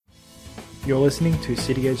You're listening to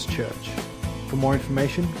City Edge Church. For more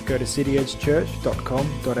information, go to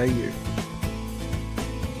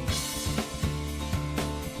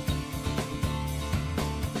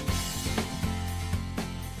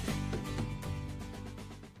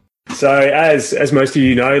So as most of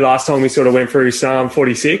you know, last time we sort of went through Psalm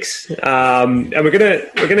 46, and we're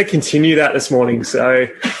gonna continue that this morning. So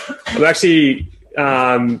I'm actually,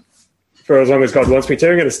 for as long as God wants me to,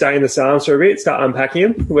 I'm going to stay in the Psalms for a bit, start unpacking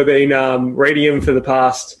them. We've been reading them for the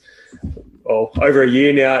past over a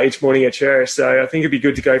year now, each morning at church. So I think it'd be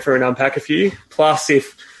good to go through and unpack a few. Plus,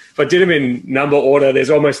 if I did them in number order, there's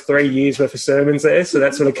almost 3 years worth of sermons there, so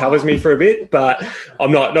that sort of covers me for a bit. But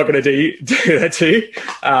I'm not going to do that too.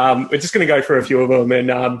 We're just going to go through a few of them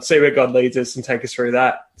and see where God leads us and take us through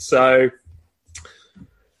that. So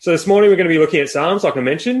this morning we're going to be looking at Psalms, like I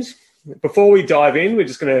mentioned. Before we dive in, we're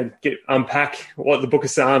just going to unpack what the Book of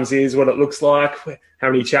Psalms is, what it looks like, how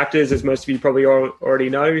many chapters, as most of you probably already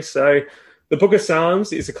know. So the Book of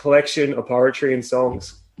Psalms is a collection of poetry and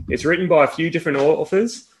songs. It's written by a few different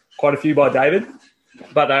authors, quite a few by David,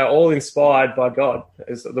 but they are all inspired by God,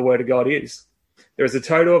 as the Word of God is. There is a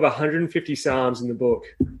total of 150 Psalms in the book.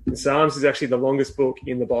 And Psalms is actually the longest book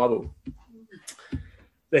in the Bible.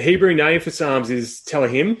 The Hebrew name for Psalms is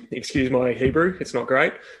Tehillim. Excuse my Hebrew, it's not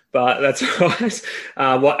great, but that's right.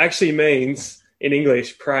 What actually means, in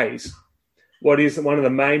English, praise. What is one of the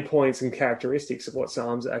main points and characteristics of what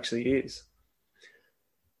Psalms actually is.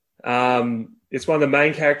 It's one of the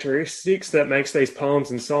main characteristics that makes these poems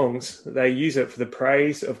and songs. They use it for the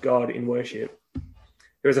praise of God in worship.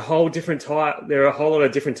 There are a whole lot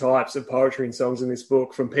of different types of poetry and songs in this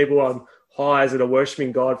book, from people on highs that are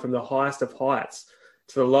worshiping God from the highest of heights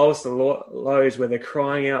to the lowest of lows where they're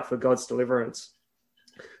crying out for God's deliverance,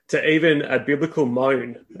 to even a biblical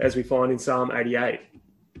moan, as we find in Psalm 88.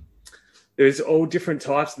 There's all different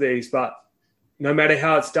types of these, but no matter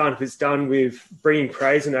how it's done, if it's done with bringing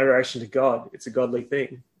praise and adoration to God, it's a godly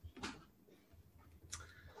thing.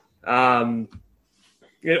 It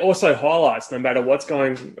also highlights, no matter what's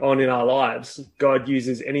going on in our lives, God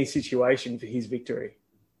uses any situation for his victory.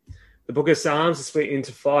 The book of Psalms is split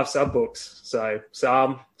into 5 sub-books. So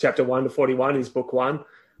Psalm chapter 1 to 41 is book 1,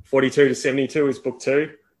 42 to 72 is book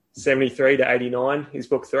 2, 73 to 89 is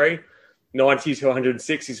book 3, 90 to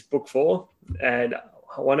 106 is book 4, and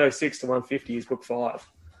 106 to 150 is book 5.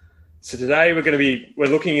 So today we're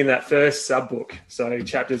looking in that first sub-book, so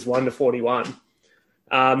chapters 1 to 41.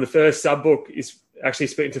 The first sub-book is actually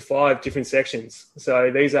split into 5 different sections.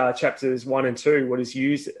 So these are chapters 1 and 2, what is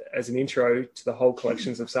used as an intro to the whole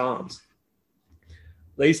collections of Psalms.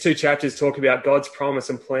 These 2 chapters talk about God's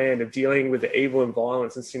promise and plan of dealing with the evil and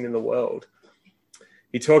violence and sin in the world.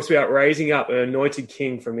 He talks about raising up an anointed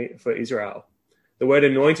king for Israel. The word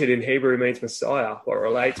anointed in Hebrew means Messiah, what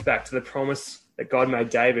relates back to the promise that God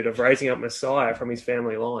made David of raising up Messiah from his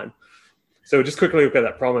family line. So we'll just quickly look at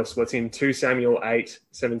that promise, what's in 2 Samuel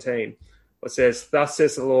 8:17. What says, "Thus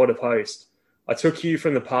says the Lord of hosts, I took you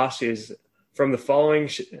from the pastures, from following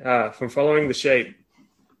the sheep,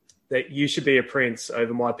 that you should be a prince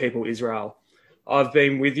over my people Israel. I've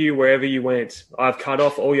been with you wherever you went. I've cut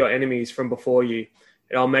off all your enemies from before you,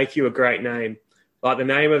 and I'll make you a great name, like the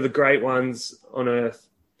name of the great ones on earth.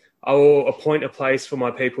 I will appoint a place for my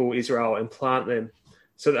people Israel and plant them,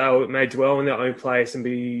 so that they may dwell in their own place and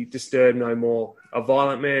be disturbed no more. A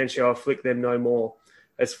violent man shall afflict them no more,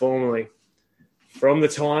 as formerly. From the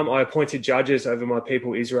time I appointed judges over my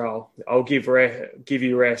people Israel, I'll give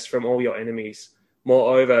you rest from all your enemies.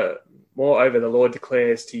 Moreover, the Lord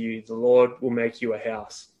declares to you, the Lord will make you a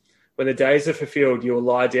house. When the days are fulfilled, you will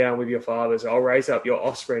lie down with your fathers. I'll raise up your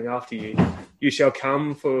offspring after you. You shall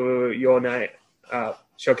come from your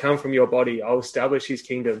body. I'll establish his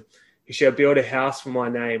kingdom. He shall build a house for my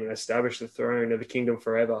name and establish the throne of the kingdom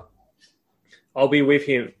forever. I'll be with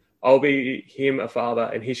him. I'll be him a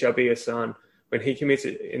father, and he shall be a son. When he commits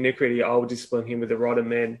iniquity, I will discipline him with the rod of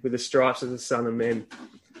men, with the stripes of the son of men.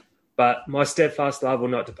 But my steadfast love will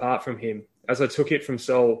not depart from him. As I took it from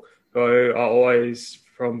Saul, go always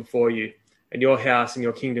from before you. And your house and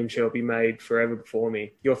your kingdom shall be made forever before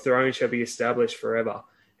me. Your throne shall be established forever.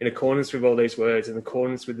 In accordance with all these words, in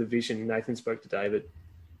accordance with the vision Nathan spoke to David."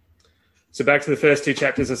 So back to the first 2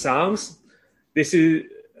 chapters of Psalms. This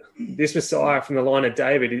Messiah from the line of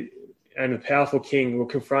David and the powerful king will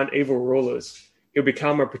confront evil rulers. He'll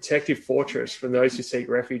become a protective fortress for those who seek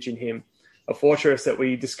refuge in him, a fortress that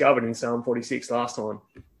we discovered in Psalm 46 last time.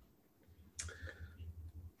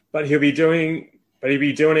 But he'll be doing it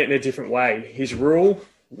in a different way. His rule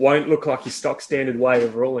won't look like his stock standard way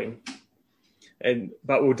of ruling.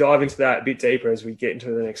 But we'll dive into that a bit deeper as we get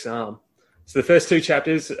into the next psalm. So the first 2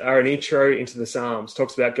 chapters are an intro into the Psalms,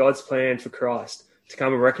 talks about God's plan for Christ to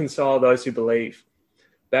come and reconcile those who believe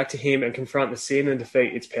back to him and confront the sin and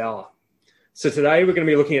defeat its power. So today we're going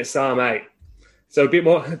to be looking at Psalm 8. So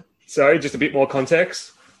just a bit more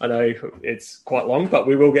context. I know it's quite long, but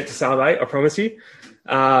we will get to Psalm 8, I promise you.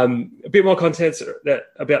 A bit more context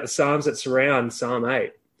about the Psalms that surround Psalm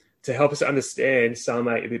 8 to help us understand Psalm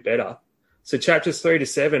 8 a bit better. So chapters 3 to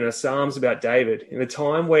 7 are Psalms about David in the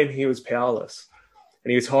time when he was powerless and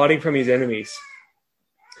he was hiding from his enemies.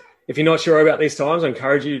 If you're not sure about these times, I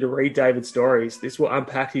encourage you to read David's stories. This will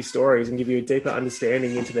unpack his stories and give you a deeper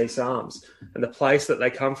understanding into these Psalms and the place that they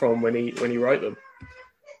come from when he wrote them.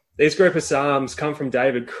 These group of Psalms come from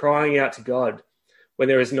David crying out to God when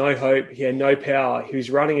there is no hope, he had no power, he was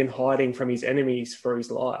running and hiding from his enemies for his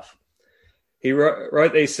life. He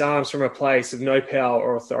wrote these Psalms from a place of no power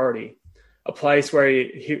or authority, a place where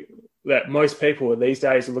that most people these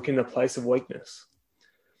days look in a place of weakness.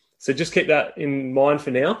 So just keep that in mind for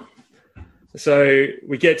now. So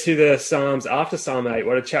we get to the Psalms after Psalm 8,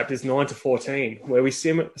 what are chapters 9 to 14, where we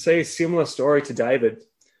see a similar story to David.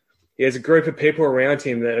 He has a group of people around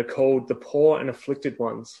him that are called the poor and afflicted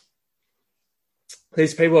ones.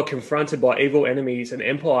 These people are confronted by evil enemies and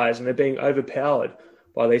empires, and they're being overpowered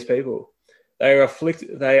by these people. They are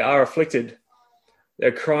afflicted.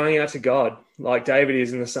 They're crying out to God, like David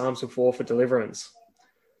is in the Psalms before, for deliverance,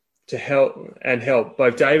 to help.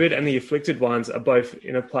 Both David and the afflicted ones are both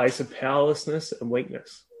in a place of powerlessness and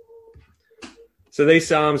weakness. So these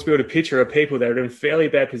Psalms build a picture of people that are in a fairly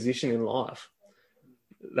bad position in life.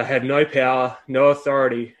 They have no power, no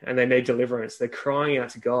authority, and they need deliverance. They're crying out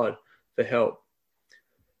to God for help.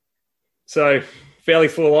 So fairly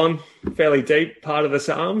full on, fairly deep part of the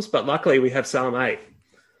Psalms, but luckily we have Psalm 8.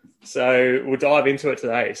 So we'll dive into it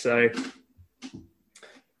today. So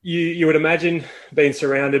you would imagine being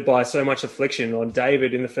surrounded by so much affliction on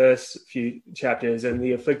David in the first few chapters and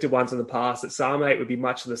the afflicted ones in the past, that Psalm 8 would be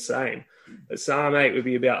much of the same. That Psalm 8 would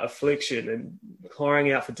be about affliction and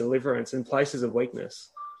crying out for deliverance in places of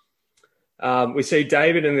weakness. We see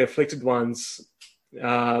David and the afflicted ones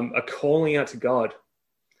are calling out to God.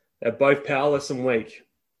 They're both powerless and weak.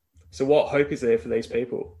 So what hope is there for these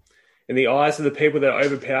people? In the eyes of the people that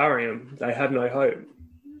overpower him, they have no hope.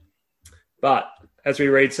 But as we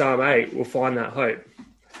read Psalm 8, we'll find that hope.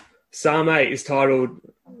 Psalm 8 is titled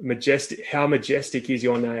 "Majestic." How majestic is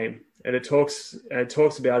your name? And it talks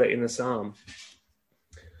about it in the psalm.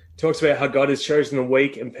 It talks about how God has chosen the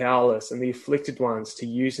weak and powerless and the afflicted ones to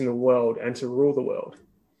use in the world and to rule the world.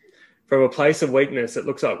 From a place of weakness that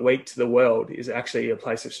looks like weak to the world is actually a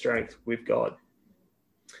place of strength with God.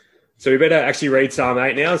 So we better actually read Psalm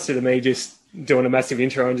 8 now instead of me just doing a massive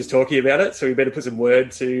intro and just talking about it. So we better put some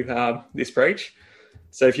word to this preach.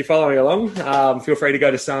 So if you're following along, feel free to go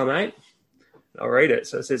to Psalm 8. I'll read it.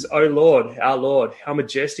 So it says, "O Lord, our Lord, how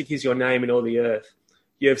majestic is your name in all the earth.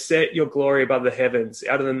 You have set your glory above the heavens.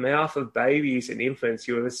 Out of the mouth of babies and infants,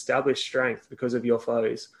 you have established strength because of your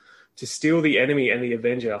foes, to still the enemy and the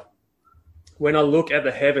avenger. When I look at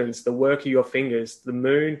the heavens, the work of your fingers, the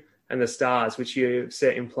moon and the stars which you have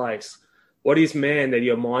set in place. What is man that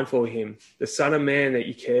you are mindful of him, the son of man that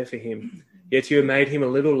you care for him? Yet you have made him a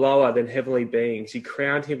little lower than heavenly beings. You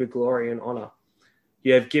crowned him with glory and honor.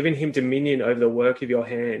 You have given him dominion over the work of your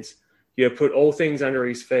hands. You have put all things under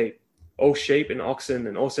his feet, all sheep and oxen,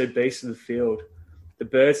 and also beasts of the field, the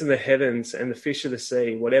birds of the heavens and the fish of the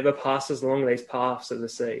sea, whatever passes along these paths of the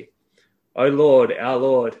sea. O Lord, our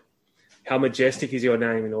Lord, how majestic is your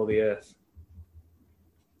name in all the earth."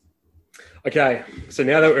 Okay, so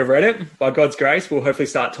now that we've read it, by God's grace, we'll hopefully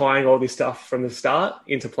start tying all this stuff from the start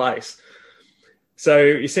into place. So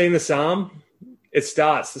you see in the psalm, it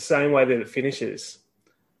starts the same way that it finishes.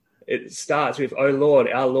 It starts with, "O Lord,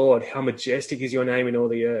 our Lord, how majestic is your name in all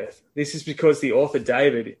the earth." This is because the author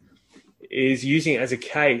David is using it as a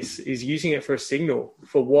case, is using it for a signal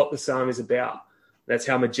for what the psalm is about. That's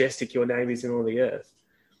how majestic your name is in all the earth.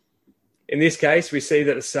 In this case, we see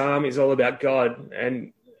that the psalm is all about God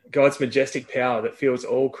and God's majestic power that fills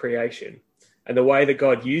all creation and the way that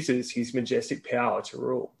God uses his majestic power to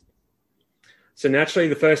rule. So naturally,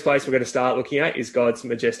 the first place we're going to start looking at is God's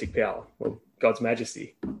majestic power, or God's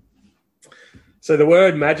majesty. So the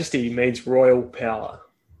word majesty means royal power.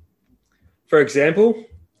 For example,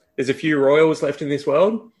 there's a few royals left in this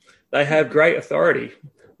world. They have great authority,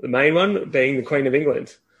 the main one being the Queen of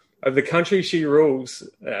England. Over the country she rules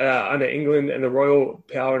under England and the royal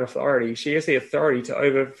power and authority, she has the authority to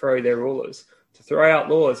overthrow their rulers, to throw out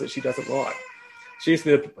laws that she doesn't like. She has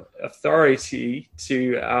the authority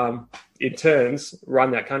to, in turns,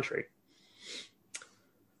 run that country.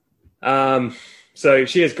 So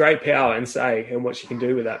she has great power and say in what she can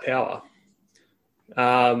do with that power.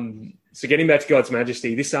 So getting back to God's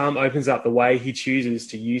majesty, this psalm opens up the way he chooses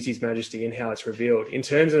to use his majesty and how it's revealed. In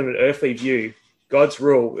terms of an earthly view, God's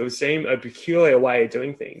rule, it would seem a peculiar way of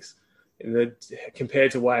doing things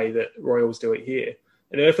compared to the way that royals do it here.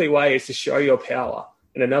 An earthly way is to show your power.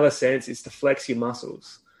 In another sense, is to flex your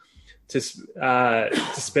muscles, to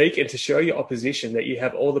speak and to show your opposition that you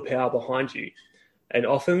have all the power behind you. And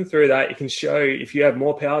often through that, you can show if you have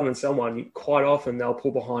more power than someone, quite often they'll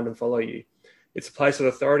pull behind and follow you. It's a place of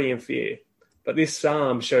authority and fear. But this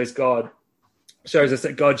psalm shows us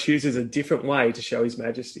that God chooses a different way to show his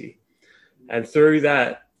majesty. And through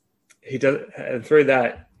that,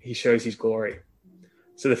 he shows his glory.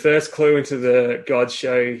 So the first clue into the God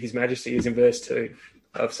show his majesty is in verse 2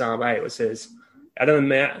 of Psalm 8, where it says, out of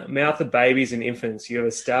the mouth of babies and infants, you have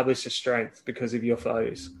established a strength because of your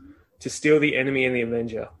foes, to steal the enemy and the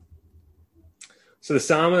avenger. So the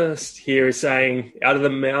psalmist here is saying, out of the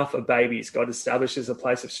mouth of babies, God establishes a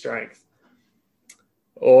place of strength.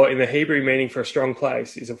 Or in the Hebrew meaning for a strong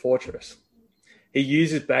place is a fortress. He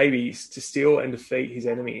uses babies to steal and defeat his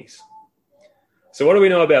enemies. So what do we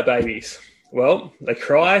know about babies? Well, they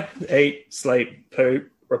cry, eat, sleep,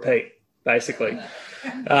 poop, repeat, basically.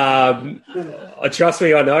 Trust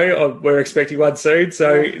me, I know we're expecting one soon.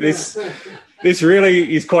 So this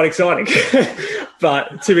really is quite exciting.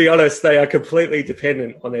 But to be honest, they are completely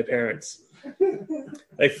dependent on their parents.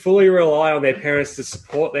 They fully rely on their parents to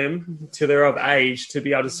support them till they're of age to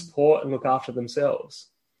be able to support and look after themselves.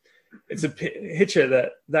 It's a picture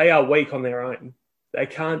that they are weak on their own. They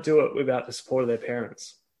can't do it without the support of their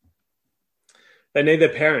parents. They need their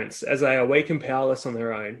parents as they are weak and powerless on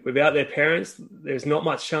their own. Without their parents, there's not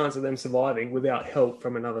much chance of them surviving without help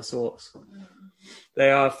from another source.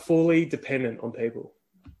 They are fully dependent on people.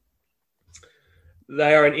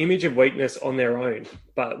 They are an image of weakness on their own,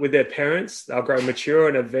 but with their parents, they'll grow mature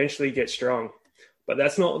and eventually get strong. But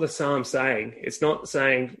that's not what the psalm's saying. It's not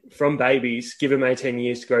saying from babies, give them 18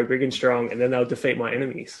 years to grow big and strong, and then they'll defeat my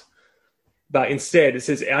enemies. But instead, it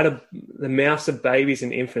says, out of the mouths of babies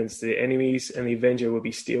and infants, the enemies and the avenger will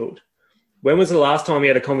be stilled. When was the last time you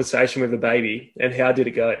had a conversation with a baby, and how did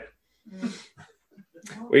it go?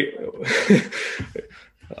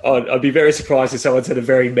 I'd be very surprised if someone's had a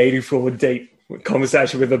very meaningful and deep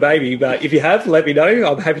conversation with a baby, but if you have, let me know.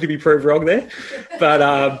 I'm happy to be proved wrong there,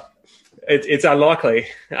 but it's unlikely.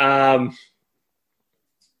 I've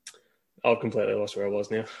completely lost where I was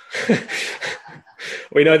now.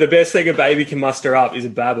 We know the best thing a baby can muster up is a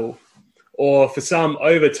babble, or for some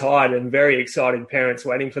overtired and very excited parents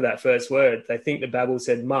waiting for that first word, they think the babble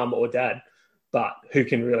said mum or dad, but who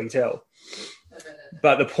can really tell?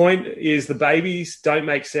 But the point is the babies don't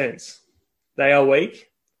make sense. They are weak.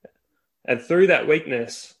 And through that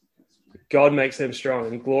weakness, God makes them strong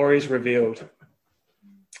and glory is revealed.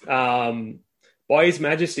 By his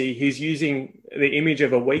majesty, he's using the image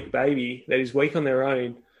of a weak baby that is weak on their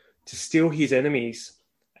own to steal his enemies.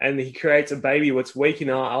 And he creates a baby that's weak in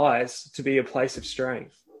our eyes to be a place of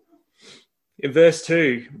strength. In verse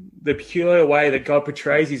 2, the peculiar way that God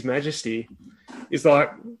portrays his majesty is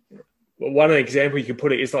like, one example you could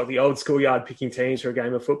put it is like the old schoolyard picking teams for a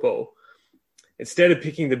game of football. Instead of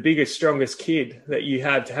picking the biggest, strongest kid that you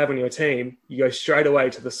have to have on your team, you go straight away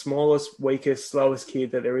to the smallest, weakest, slowest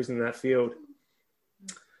kid that there is in that field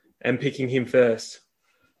and picking him first.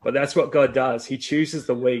 But that's what God does. He chooses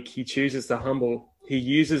the weak. He chooses the humble. He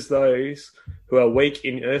uses those who are weak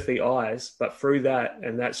in earthly eyes, but through that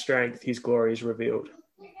and that strength, his glory is revealed.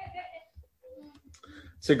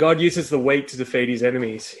 So God uses the weak to defeat his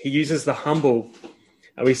enemies. He uses the humble.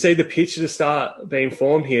 And we see the picture to start being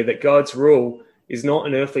formed here that God's rule is not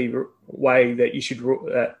an earthly way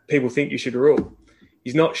that people think you should rule.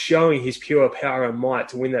 He's not showing his pure power and might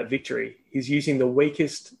to win that victory. He's using the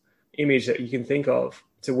weakest image that you can think of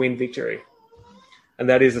to win victory. And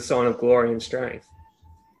that is a sign of glory and strength.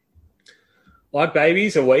 Like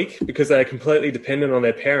babies are weak because they are completely dependent on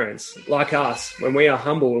their parents. Like us, when we are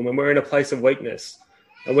humble and when we're in a place of weakness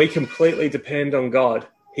and we completely depend on God,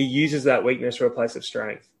 he uses that weakness for a place of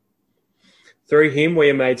strength. Through him, we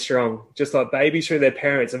are made strong. Just like babies through their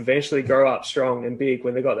parents eventually grow up strong and big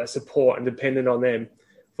when they've got that support and dependent on them.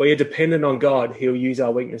 If we are dependent on God, he'll use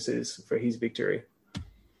our weaknesses for his victory.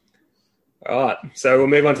 All right, so we'll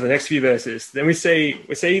move on to the next few verses. Then we see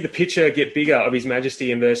the picture get bigger of his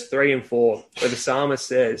majesty in verse 3 and 4, where the psalmist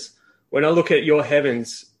says, when I look at your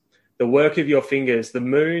heavens, the work of your fingers, the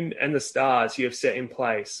moon and the stars you have set in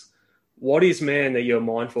place, what is man that you are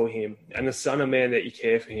mindful of him, and the son of man that you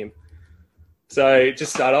care for him? So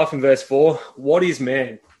just start off in verse 4. What is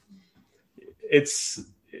man? It's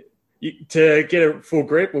To get a full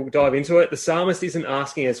grip, we'll dive into it. The psalmist isn't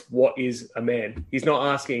asking us what is a man. He's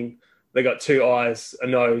not asking they got two eyes, a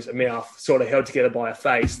nose, a mouth, sort of held together by a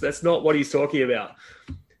face. That's not what he's talking about.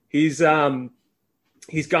 He's going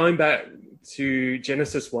back to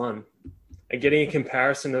Genesis 1 and getting a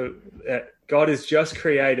comparison of God has just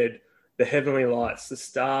created the heavenly lights, the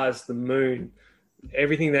stars, the moon,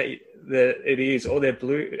 everything that it is, all their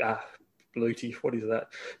beauty, what is that?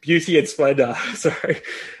 Beauty and splendor, sorry.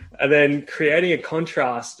 And then creating a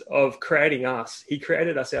contrast of creating us. He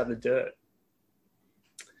created us out of the dirt.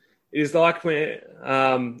 It's like when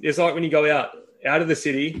you go out of the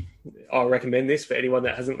city. I'll recommend this for anyone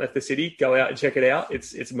that hasn't left the city. Go out and check it out.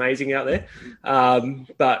 It's amazing out there.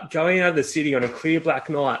 But going out of the city on a clear black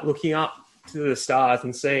night, looking up to the stars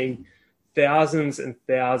and seeing thousands and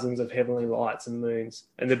thousands of heavenly lights and moons,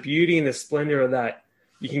 and the beauty and the splendor of that,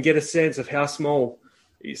 you can get a sense of how small.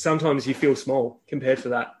 Sometimes you feel small compared to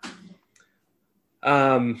that.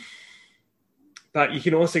 But you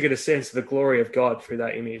can also get a sense of the glory of God through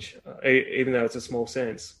that image, even though it's a small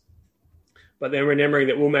sense. But then remembering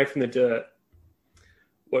that we're made from the dirt.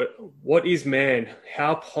 What is man?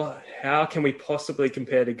 How can we possibly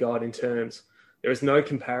compare to God in terms? There is no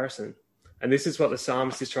comparison. And this is what the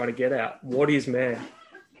psalmist is trying to get at. What is man?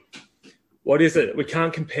 What is it? We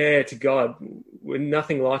can't compare to God. We're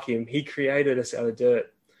nothing like him. He created us out of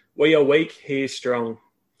dirt. We are weak. He is strong.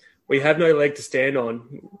 We have no leg to stand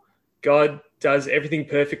on. God does everything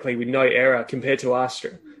perfectly with no error compared to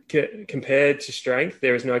strength.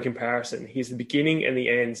 There is no comparison. He's the beginning and the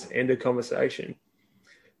end of conversation.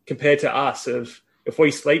 Compared to us, if we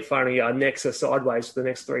sleep funny, our necks are sideways for the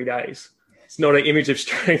next 3 days. It's not an image of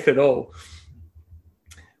strength at all.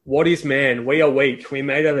 What is man? We are weak. We're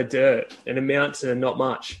made out of dirt and amount to not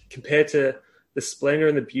much compared to the splendor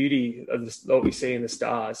and the beauty of what we see in the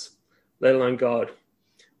stars, let alone God.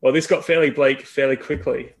 Well, this got fairly bleak fairly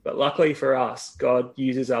quickly, but luckily for us, God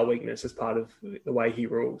uses our weakness as part of the way he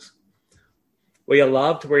rules. We are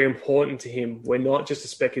loved. We're important to him. We're not just a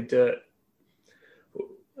speck of dirt.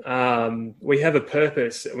 We have a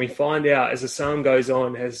purpose, and we find out as the psalm goes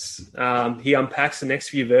on, as he unpacks the next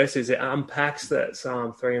few verses, it unpacks that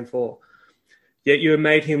Psalm 3 and 4. Yet you have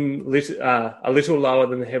made him a little lower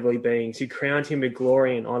than the heavenly beings. You crowned him with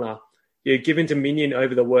glory and honor. You have given dominion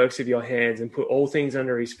over the works of your hands and put all things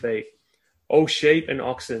under his feet, all sheep and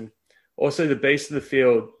oxen, also the beasts of the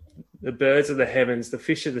field, the birds of the heavens, the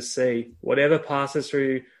fish of the sea, whatever passes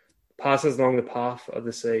along the path of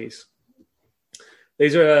the seas.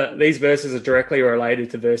 These verses are directly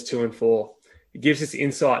related to verse 2 and 4. It gives us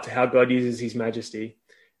insight to how God uses his majesty,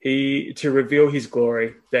 to reveal his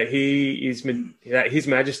glory, that his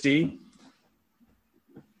majesty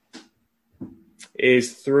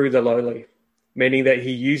is through the lowly, meaning that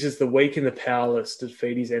he uses the weak and the powerless to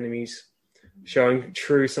defeat his enemies, showing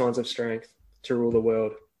true signs of strength to rule the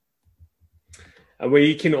world. And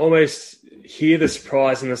we can almost hear the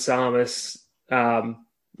surprise in the psalmist's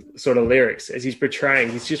sort of lyrics as he's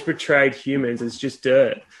just portrayed humans as just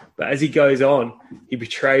dirt. But as he goes on, he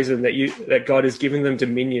betrays them that God has given them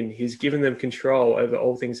dominion. He's given them control over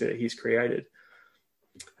all things that he's created.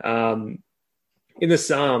 In the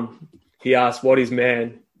psalm, he asks, what is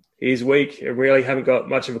man? He is weak and really haven't got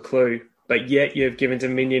much of a clue, but yet you have given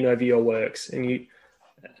dominion over your works, and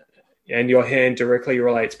your hand directly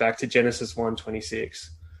relates back to Genesis 1:26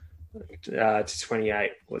 to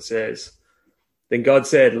 28, what says, Then God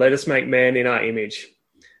said, let us make man in our image,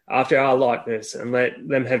 after our likeness, and let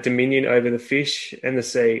them have dominion over the fish and the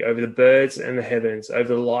sea, over the birds and the heavens,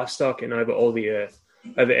 over the livestock and over all the earth,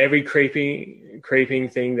 over every creeping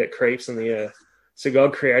thing that creeps on the earth. So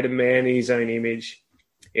God created man in his own image.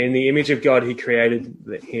 In the image of God, he created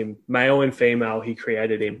him. Male and female, he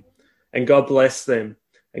created him. And God blessed them.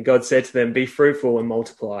 And God said to them, be fruitful and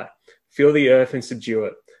multiply. Fill the earth and subdue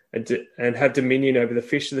it, and have dominion over the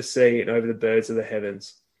fish of the sea and over the birds of the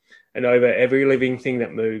heavens, and over every living thing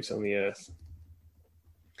that moves on the earth.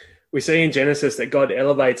 We see in Genesis that God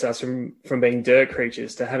elevates us from being dirt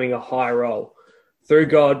creatures to having a high role. Through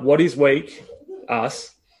God, what is weak,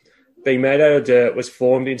 us, being made out of dirt, was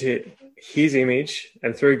formed into his image,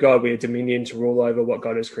 and through God we have dominion to rule over what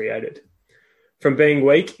God has created. From being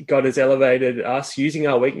weak, God has elevated us using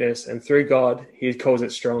our weakness, and through God, he calls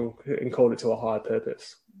it strong and called it to a higher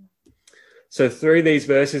purpose. So through these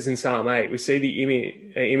verses in Psalm 8, we see the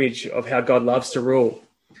image of how God loves to rule,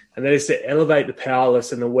 and that is to elevate the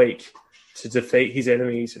powerless and the weak to defeat his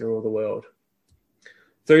enemies and rule the world.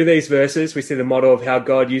 Through these verses, we see the model of how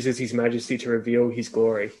God uses his majesty to reveal his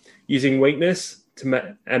glory, using weakness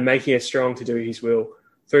and making us strong to do his will.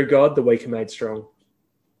 Through God, the weak are made strong.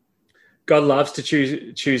 God loves to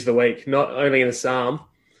choose the weak. Not only in the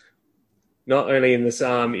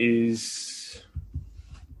psalm is,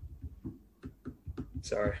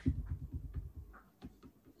 sorry.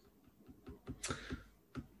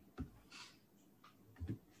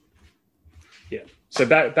 Yeah. So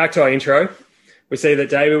back to our intro, we see that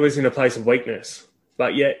David was in a place of weakness,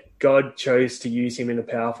 but yet God chose to use him in a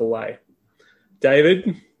powerful way.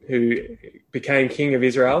 David, who became king of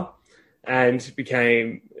Israel and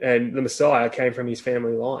the Messiah came from his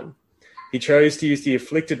family line. He chose to use the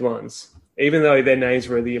afflicted ones, even though their names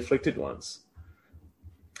were the afflicted ones.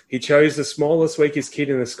 He chose the smallest, weakest kid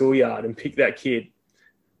in the schoolyard and picked that kid.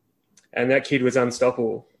 And that kid was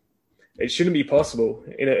unstoppable. It shouldn't be possible.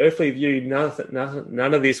 In an earthly view,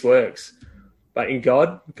 none of this works. But in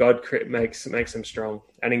God makes them strong,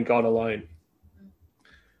 and in God alone.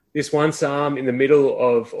 This one psalm in the middle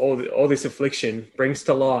of all this affliction brings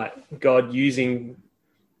to light God is using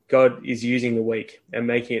the weak and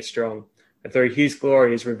making it strong. And through his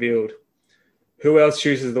glory is revealed. Who else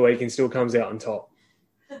chooses the weak and still comes out on top?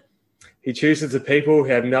 He chooses the people who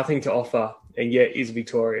have nothing to offer and yet is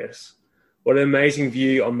victorious. What an amazing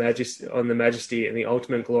view on the majesty and the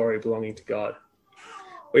ultimate glory belonging to God.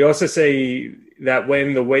 We also see that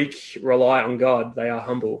when the weak rely on God, they are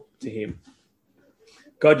humble to him.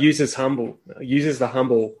 God uses the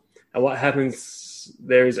humble, and what happens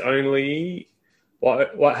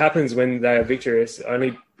what happens when they are victorious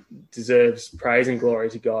only deserves praise and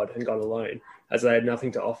glory to God and God alone, as they had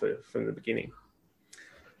nothing to offer from the beginning.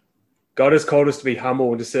 God has called us to be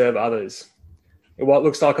humble and to serve others. And what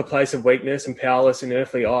looks like a place of weakness and powerless in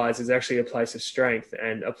earthly eyes is actually a place of strength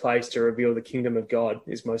and a place to reveal the kingdom of God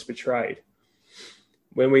is most betrayed.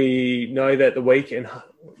 When we know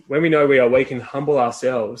we are weak and humble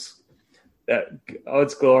ourselves, that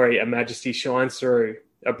God's glory and majesty shines through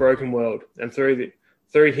a broken world, and through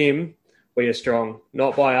him we are strong,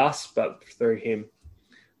 not by us, but through him.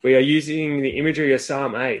 We are using the imagery of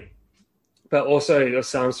Psalm 8, but also of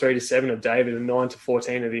Psalms 3-7 of David and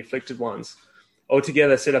 9-14 of the afflicted ones,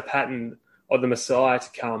 altogether set a pattern of the Messiah to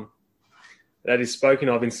come that is spoken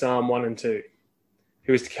of in Psalm 1 and 2,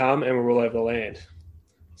 who is to come and will rule over the land.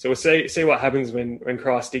 So we'll see what happens when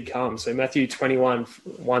Christ did come. So Matthew 21,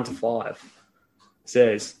 1-5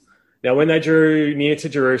 says, Now when they drew near to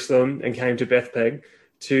Jerusalem and came to Bethphage,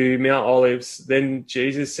 to Mount Olives, then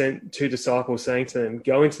Jesus sent 2 disciples, saying to them,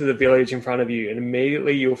 Go into the village in front of you, and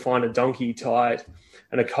immediately you will find a donkey tied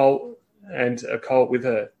and a colt with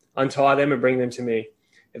her. Untie them and bring them to me.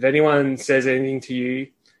 If anyone says anything to you,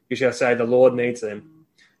 you shall say, The Lord needs them,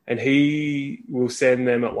 and he will send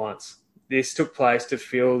them at once. This took place to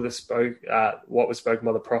fulfill what was spoken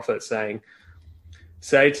by the prophet, saying,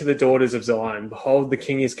 Say to the daughters of Zion, Behold, the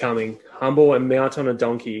king is coming, humble and mount on a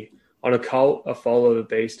donkey, on a colt, a foal of a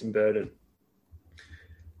beast and burden.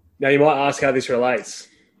 Now you might ask how this relates.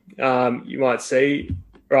 You might see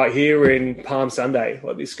right here we're in Palm Sunday,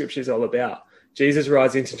 what this scripture is all about. Jesus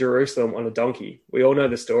rides into Jerusalem on a donkey. We all know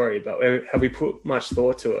the story, but have we put much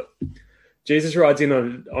thought to it? Jesus rides in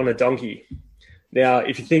on a donkey. Now,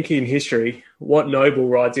 if you think in history, what noble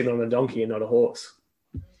rides in on a donkey and not a horse?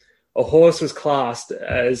 A horse was classed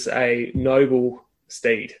as a noble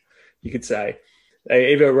steed, you could say.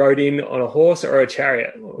 They either rode in on a horse or a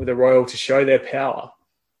chariot with a royal to show their power.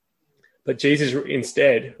 But Jesus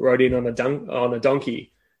instead rode in on a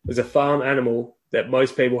donkey. It was a farm animal that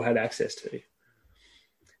most people had access to.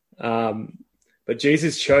 But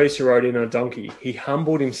Jesus chose to ride in on a donkey. He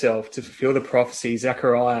humbled himself to fulfill the prophecy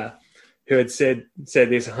Zechariah, who had said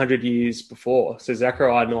this 100 years before. So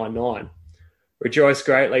Zechariah 9:9. Rejoice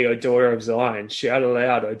greatly, O daughter of Zion. Shout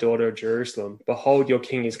aloud, O daughter of Jerusalem. Behold, your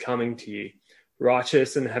king is coming to you,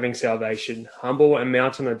 righteous and having salvation, humble and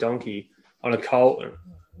mount on a donkey, on a colt,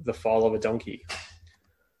 the foal of a donkey.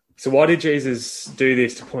 So why did Jesus do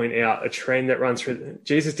this? To point out a trend that runs through.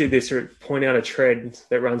 Jesus did this to point out a trend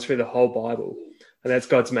that runs through the whole Bible, and that's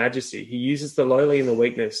God's majesty. He uses the lowly and the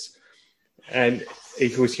weakness and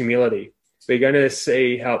equals humility. We're going to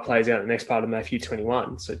see how it plays out in the next part of Matthew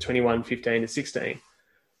 21, so 21:15-16.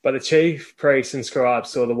 But the chief priests and scribes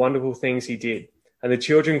saw the wonderful things he did, and the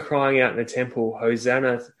children crying out in the temple,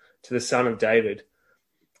 Hosanna to the Son of David.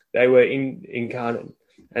 They were incarnate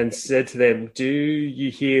and said to them, Do you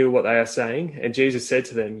hear what they are saying? And Jesus said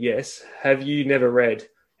to them, Yes. Have you never read,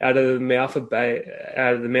 out of the mouth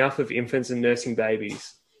of infants and nursing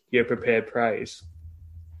babies, you have prepared praise?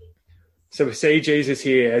 So we see Jesus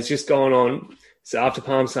here has just gone on. So after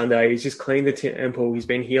Palm Sunday, he's just cleaned the temple. He's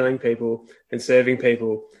been healing people and serving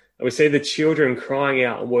people. And we see the children crying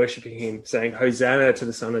out and worshiping him, saying, Hosanna to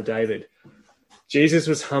the Son of David. Jesus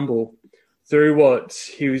was humble through what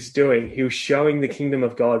he was doing, he was showing the kingdom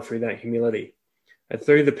of God through that humility. And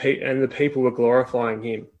through the people were glorifying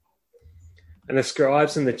him. And the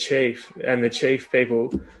scribes and the chief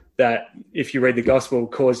people that, if you read the gospel,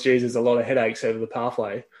 caused Jesus a lot of headaches over the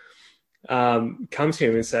pathway, come to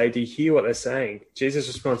him and say, do you hear what they're saying? Jesus'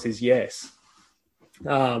 response is yes.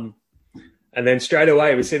 And then straight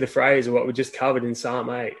away we see the phrase of what we just covered in Psalm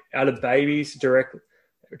 8. Out of babies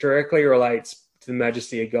directly relates to the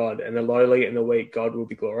majesty of God, and the lowly and the weak God will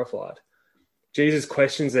be glorified. Jesus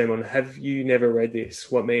questions them on, have you never read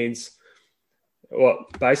this?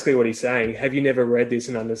 Basically what he's saying, have you never read this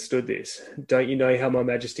and understood this? Don't you know how my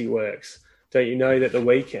majesty works? Don't you know that the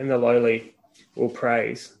weak and the lowly will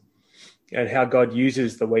praise, and how God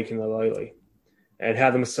uses the weak and the lowly, and how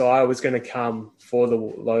the Messiah was going to come for the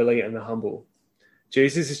lowly and the humble?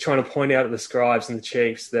 Jesus is trying to point out to the scribes and the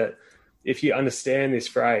chiefs that if you understand this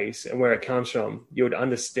phrase and where it comes from, you would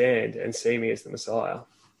understand and see me as the Messiah.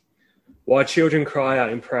 Why children cry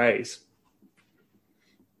out in praise.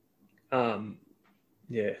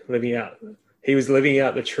 Living out. He was living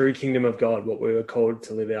out the true kingdom of God, what we were called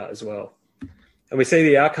to live out as well. And we see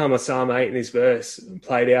the outcome of Psalm 8 in this verse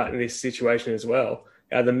played out in this situation as well.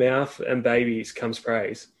 Out of the mouth and babies comes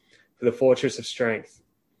praise for the fortress of strength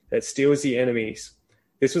that steals the enemies.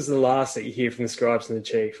 This was the last that you hear from the scribes and the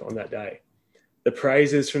chief on that day. The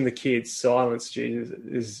praises from the kids silenced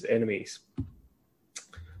Jesus' enemies.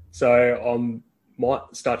 So I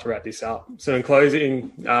might start to wrap this up. So in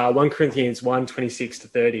closing, 1 Corinthians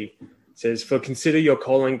 1:26-30 says, "For consider your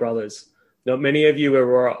calling, brothers. Not many of you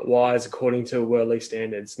were wise according to worldly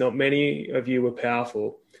standards. Not many of you were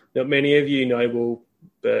powerful. Not many of you noble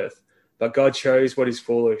birth. But God chose what is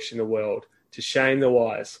foolish in the world to shame the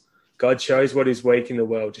wise. God chose what is weak in the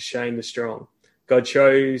world to shame the strong. God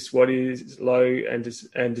chose what is low and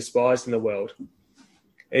despised in the world,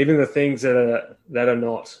 even the things that are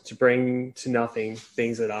not, to bring to nothing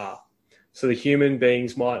things that are, so the human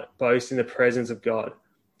beings might boast in the presence of God.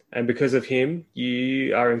 And because of him,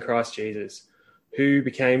 you are in Christ Jesus, who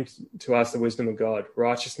became to us the wisdom of God,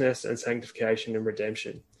 righteousness and sanctification and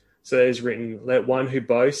redemption. So it is written, let one who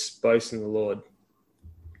boasts, boast in the Lord."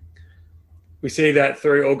 We see that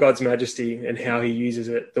through all God's majesty and how he uses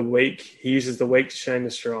it. He uses the weak to shame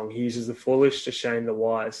the strong. He uses the foolish to shame the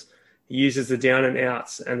wise. He uses the down and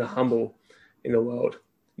outs and the humble in the world.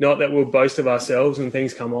 Not that we'll boast of ourselves when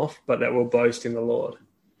things come off, but that we'll boast in the Lord.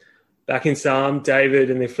 Back in Psalm,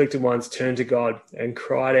 David and the afflicted ones turned to God and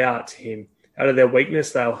cried out to him. Out of their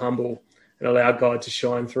weakness, they were humble and allowed God to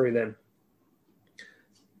shine through them.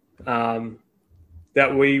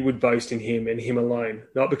 That we would boast in him and him alone,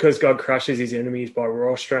 not because God crushes his enemies by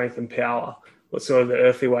raw strength and power, or sort of the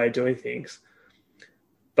earthly way of doing things,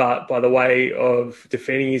 but by the way of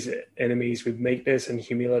defeating his enemies with meekness and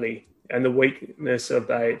humility and the weakness of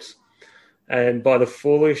babes, and by the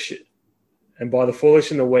foolish and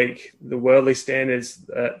the weak, the worldly standards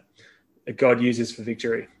that God uses for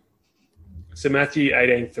victory. So Matthew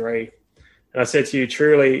 18:3, and I said to you,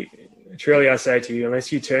 truly I say to you,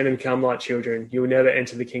 unless you turn and come like children, you will never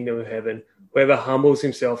enter the kingdom of heaven. Whoever humbles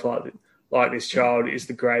himself like this child is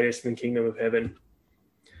the greatest in the kingdom of heaven.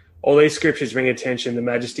 All these scriptures bring attention the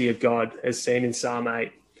majesty of God as seen in Psalm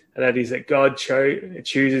 8, and that is that God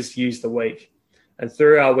chooses to use the weak. And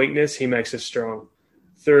through our weakness, he makes us strong.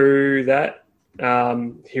 Through that,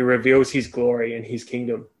 he reveals his glory and his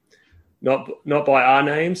kingdom. Not by our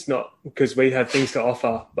names, not because we have things to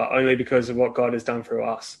offer, but only because of what God has done for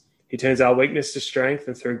us. He turns our weakness to strength,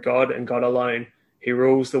 and through God and God alone, he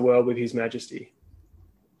rules the world with his majesty.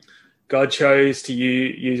 God chose to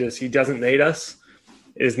use us. He doesn't need us.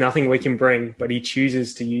 There's nothing we can bring, but he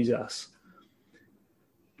chooses to use us.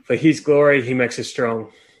 For his glory, he makes us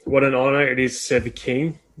strong. What an honor it is to serve the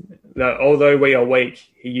King, that although we are weak,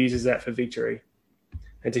 he uses that for victory.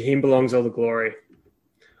 And to him belongs all the glory.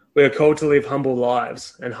 We are called to live humble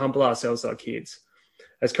lives and humble ourselves like kids.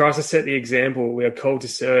 As Christ has set the example, we are called to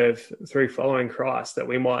serve through following Christ, that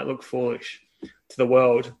we might look foolish to the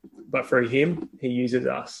world, but through him, he uses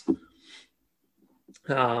us.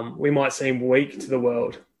 We might seem weak to the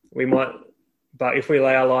world. But if we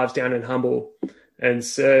lay our lives down and humble and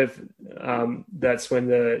serve, that's when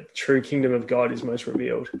the true kingdom of God is most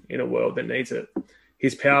revealed in a world that needs it.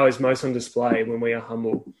 His power is most on display when we are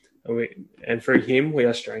humble, and through him we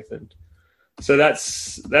are strengthened. So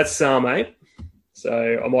that's Psalm 8.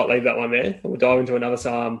 So I might leave that one there. We'll dive into another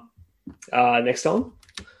psalm next time.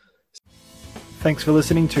 Thanks for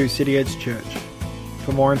listening to City Edge Church.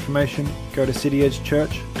 For more information, go to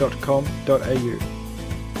cityedgechurch.com.au.